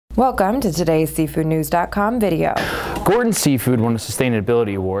Welcome to today's SeafoodNews.com video. Gorton Seafood won a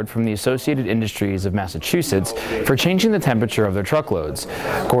sustainability award from the Associated Industries of Massachusetts for changing the temperature of their truckloads.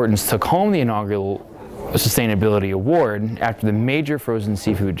 Gorton's took home the inaugural sustainability award after the major frozen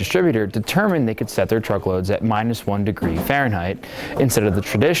seafood distributor determined they could set their truckloads at -1 degree Fahrenheit instead of the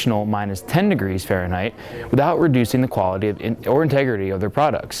traditional -10 degrees Fahrenheit without reducing the quality or integrity of their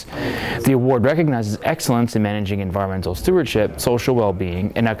products. The award recognizes excellence in managing environmental stewardship, social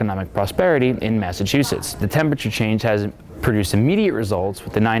well-being, and economic prosperity in Massachusetts. The temperature change has produced immediate results,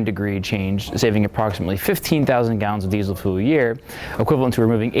 with the 9-degree change saving approximately 15,000 gallons of diesel fuel a year, equivalent to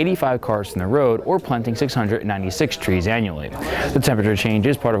removing 85 cars from the road or planting 696 trees annually. The temperature change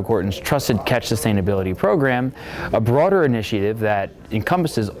is part of Gorton's Trusted Catch Sustainability Program, a broader initiative that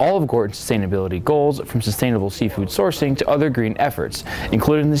encompasses all of Gorton's sustainability goals, from sustainable seafood sourcing to other green efforts,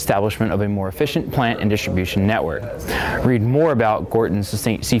 including the establishment of a more efficient plant and distribution network. Read more about Gorton's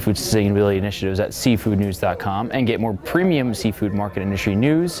seafood sustainability initiatives at SeafoodNews.com and get more premium seafood market industry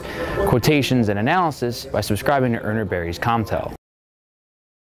news, quotations, and analysis by subscribing to Erner Berry's Comtel.